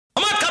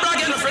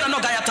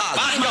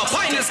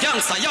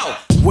Gangsta, yo.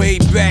 Way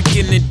back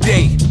in the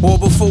day, or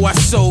before I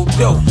sold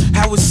dope,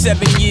 I was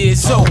 7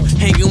 years old,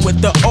 hanging with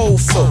the old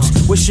folks,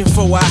 wishing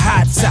for a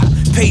hot top,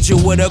 pager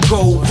with a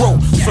gold rope.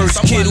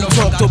 First kid who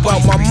talked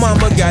about my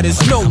mama got his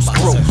nose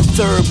broke.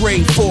 3rd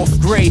grade, 4th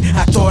grade,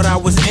 I thought I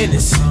was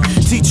innocent.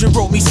 Teacher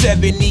wrote me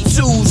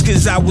 72s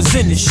cause I was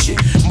in this shit.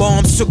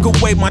 Moms took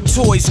away my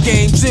toys,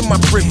 games, and my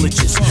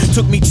privileges.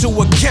 Took me to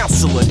a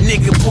counselor,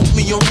 nigga put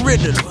me on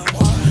Ritalin.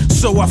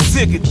 So I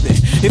figured that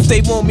if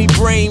they want me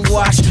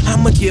brainwashed,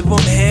 I'ma give them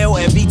hell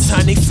every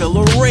time they feel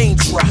a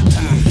raindrop.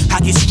 I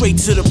get straight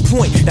to the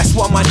point, that's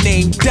why my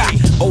name Dot.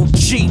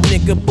 OG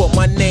nigga, but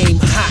my name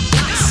hot.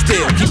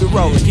 Still, keep it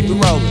rolling, keep it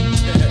rolling.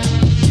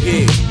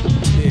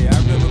 Yeah, I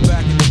remember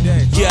back in the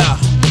day. Yeah.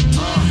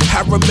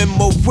 I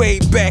remember way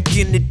back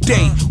in the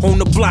day, on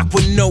the block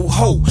with no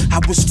hope. I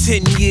was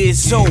 10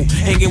 years old,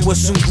 hanging with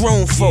some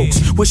grown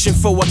folks, wishing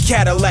for a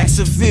Cadillac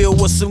Xavier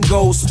with some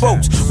gold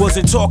spokes.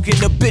 Wasn't talking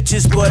to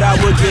bitches, but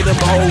I would get them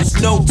hoes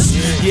notes.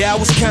 Yeah, I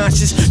was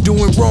conscious,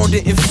 doing wrong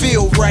didn't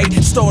feel right.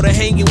 Started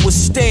hanging with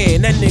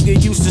Stan, that nigga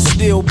used to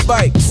steal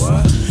bikes.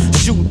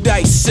 Shoot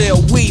dice,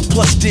 sell weed,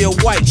 plus deal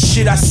white.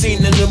 Shit I seen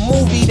in the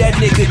movie, that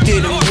nigga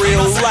did in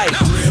real life.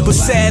 But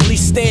sadly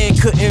Stan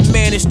couldn't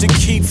manage to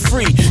keep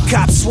free.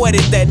 Cops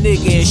sweated that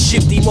nigga and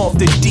shipped him off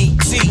the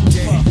DT.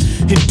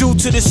 And due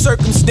to the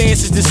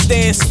circumstances the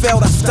stance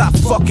felt, I stopped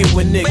fucking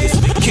with niggas,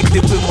 kicked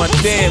it with my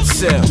damn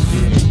self.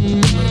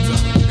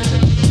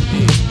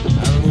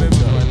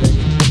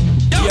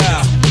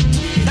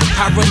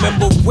 I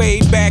remember way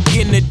back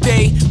in the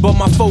day, but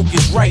my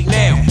focus right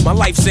now. My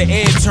life's an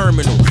air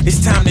terminal,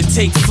 it's time to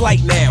take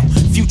flight now.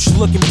 Future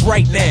looking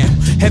bright now,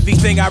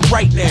 everything I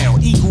write now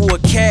equal a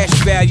cash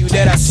value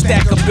that I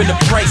stack up in the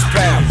price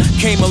pile.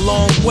 Came a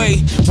long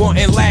way,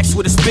 wanting lax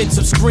with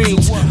expensive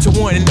screens, to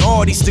wanting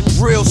Audis, the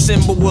grill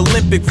symbol,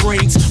 Olympic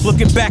rings.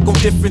 Looking back on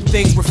different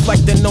things,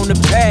 reflecting on the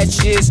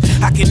past years.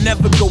 I can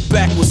never go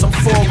backwards, I'm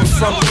forward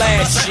from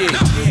last year.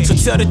 So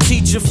tell the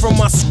teacher from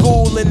my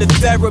school and the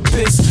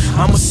therapist,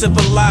 I'm a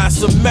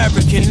civilized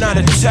American, not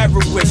a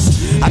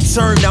terrorist. I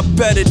turned out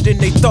better than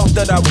they thought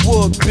that I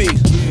would be,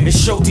 and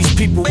showed these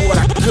people what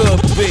I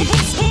could be.